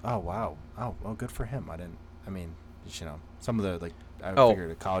 Oh wow! Oh well, good for him. Some of the I figured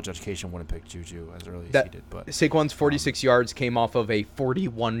a college education wouldn't pick Juju as early as he did, but Saquon's 46 yards came off of a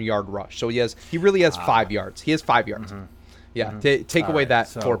 41-yard rush. So he really has 5 yards. He has 5 yards. Mm-hmm. Yeah, Mm-hmm. Take away that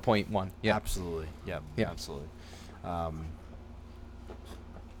 4.1. Yeah, absolutely. Yeah, absolutely.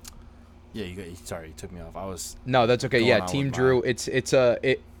 Yeah, sorry, you took me off. No, that's okay. Yeah, Team Drew. It's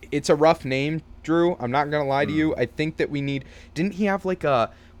a rough name, Drew. I'm not gonna lie to you. I think that we need. Didn't he have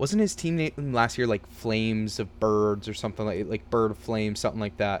wasn't his team name last year Flames of Birds or something like Bird of Flames, something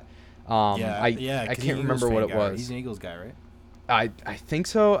like that? I can't remember what it was. He's an Eagles guy, right? I think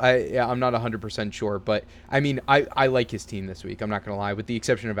so. I'm not 100% sure, but I mean, I like his team this week. I'm not gonna lie, with the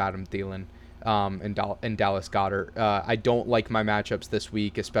exception of Adam Thielen. And Dallas Goedert. I don't like my matchups this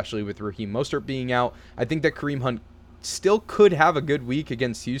week, especially with Raheem Mostert being out. I think that Kareem Hunt still could have a good week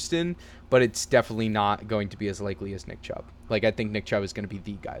against Houston, but it's definitely not going to be as likely as Nick Chubb. I think Nick Chubb is going to be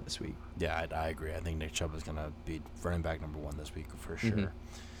the guy this week. Yeah, I agree. I think Nick Chubb is going to be running back number 1 this week for sure.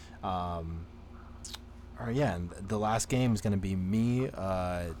 Mm-hmm. All right, yeah, and the last game is going to be me,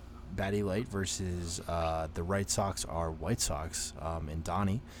 Batty Light, versus the White Sox, White Sox, and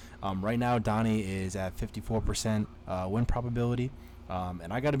Donnie. Right now, Donnie is at 54% win probability.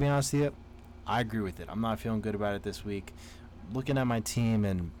 And I got to be honest with you, I agree with it. I'm not feeling good about it this week. Looking at my team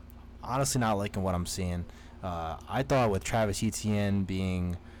and honestly not liking what I'm seeing. I thought with Travis Etienne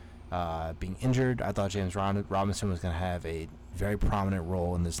being injured, I thought James Robinson was going to have a very prominent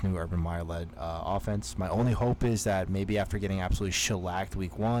role in this new Urban Meyer-led offense. My only hope is that maybe after getting absolutely shellacked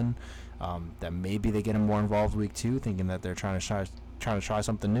week 1, that maybe they get him more involved week 2, thinking that they're trying to try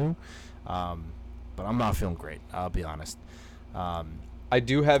something new. But I'm not feeling great, I'll be honest. I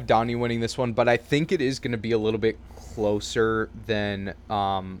do have Donnie winning this one, but I think it is going to be a little bit closer than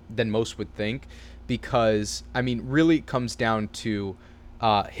most would think, because really it comes down to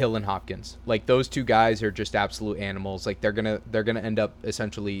Hill and Hopkins. Like, those two guys are just absolute animals. Like, they're gonna end up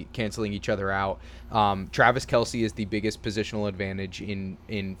essentially canceling each other out. Travis Kelce is the biggest positional advantage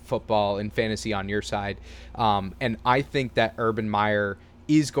in football and fantasy on your side, and I think that Urban Meyer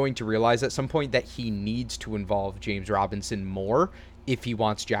is going to realize at some point that he needs to involve James Robinson more if he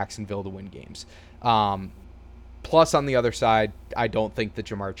wants Jacksonville to win games. Plus, on the other side, I don't think the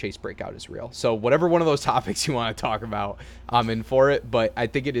Ja'Marr Chase breakout is real. So whatever one of those topics you want to talk about, I'm in for it. But I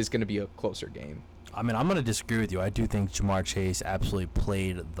think it is going to be a closer game. I mean, I'm going to disagree with you. I do think Ja'Marr Chase absolutely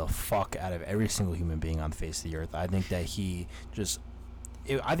played the fuck out of every single human being on the face of the earth. I think that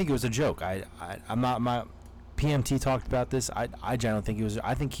I think it was a joke. I'm not my PMT talked about this. I generally think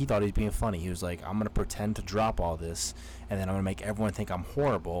I think he thought he was being funny. He was like, I'm going to pretend to drop all this, and then I'm going to make everyone think I'm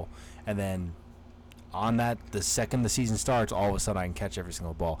horrible, and then on that, the second the season starts, all of a sudden I can catch every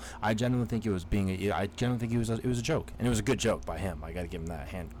single ball. I genuinely think it was it was a joke, and it was a good joke by him. I got to give him that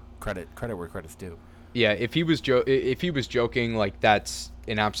credit where credit's due. Yeah, if he was joking, like, that's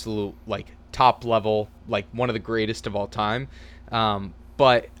an absolute, like, top level, like, one of the greatest of all time.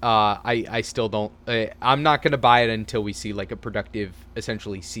 But I still don't. I'm not gonna buy it until we see, like, a productive,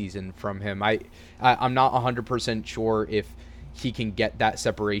 essentially, season from him. I'm not 100% sure if he can get that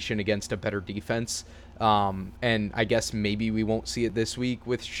separation against a better defense. And I guess maybe we won't see it this week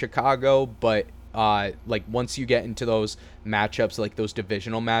with Chicago, but like, once you get into those matchups, like those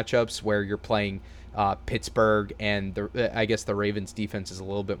divisional matchups where you're playing Pittsburgh, and I guess the Ravens defense is a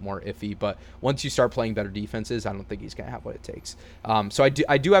little bit more iffy, but once you start playing better defenses, I don't think he's gonna have what it takes. So I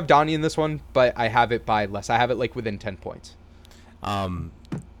do have Donnie in this one, but I have it by less. I have it like within 10 points. And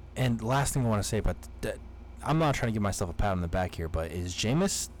the last thing I want to say about I'm not trying to give myself a pat on the back here, but is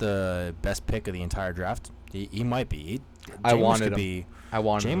Jameis the best pick of the entire draft? He might be.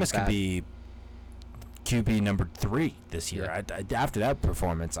 Jameis could be QB number 3 this year. Yeah. After that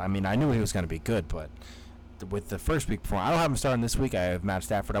performance, I mean, I knew he was going to be good, but with the first week performance, I don't have him starting this week. I have Matt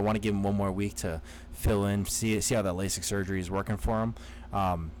Stafford. I want to give him one more week to fill in, see how that LASIK surgery is working for him.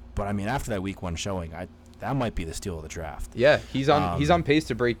 But I mean, after that week 1 showing, that might be the steal of the draft. Yeah, he's on pace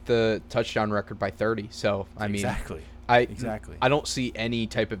to break the touchdown record by 30. So I mean, exactly. I don't see any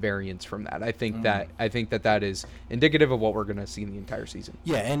type of variance from that. I think that is indicative of what we're going to see in the entire season.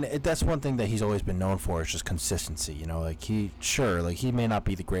 Yeah, and that's one thing that he's always been known for, is just consistency. You know, like he may not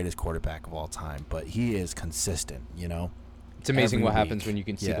be the greatest quarterback of all time, but he is consistent. You know, it's amazing what happens when you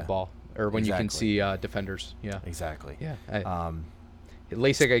can see the ball, or when you can see defenders. Yeah, exactly. Yeah.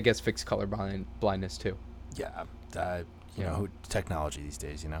 LASIK, I guess, fixed color blindness too. Yeah, technology these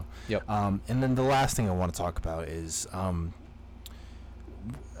days, you know. Yep. And then the last thing I want to talk about is, I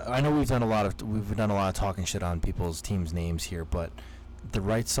know we've done a lot of talking shit on people's teams' names here, but the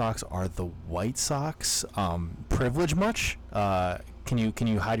White Sox are the White Sox. Privilege much? Can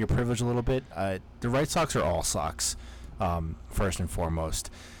you hide your privilege a little bit? The White Sox are all Sox, first and foremost.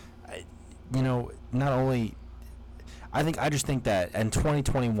 Not only. I just think that in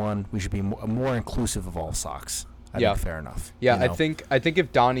 2021 we should be more inclusive of all Sox. I think fair enough. Yeah, I think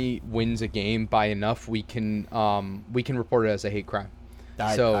if Donnie wins a game by enough, we can report it as a hate crime.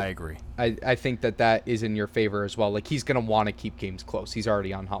 I agree. I think that is in your favor as well. Like, he's gonna want to keep games close. He's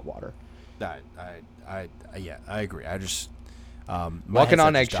already on hot water. I agree. I just walking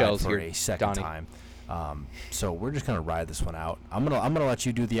on eggshells for here, a second Donnie. time. So we're just gonna ride this one out. I'm gonna let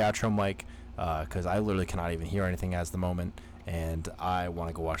you do the outro, Mike. Because I literally cannot even hear anything as the moment, and I want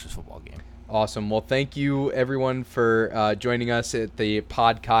to go watch this football game. Awesome. Well, thank you everyone for joining us at the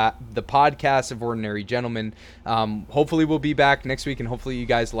podcast of Ordinary Gentlemen. Hopefully we'll be back next week, and hopefully you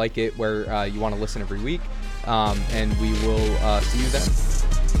guys like it, where you want to listen every week. And we will see you then.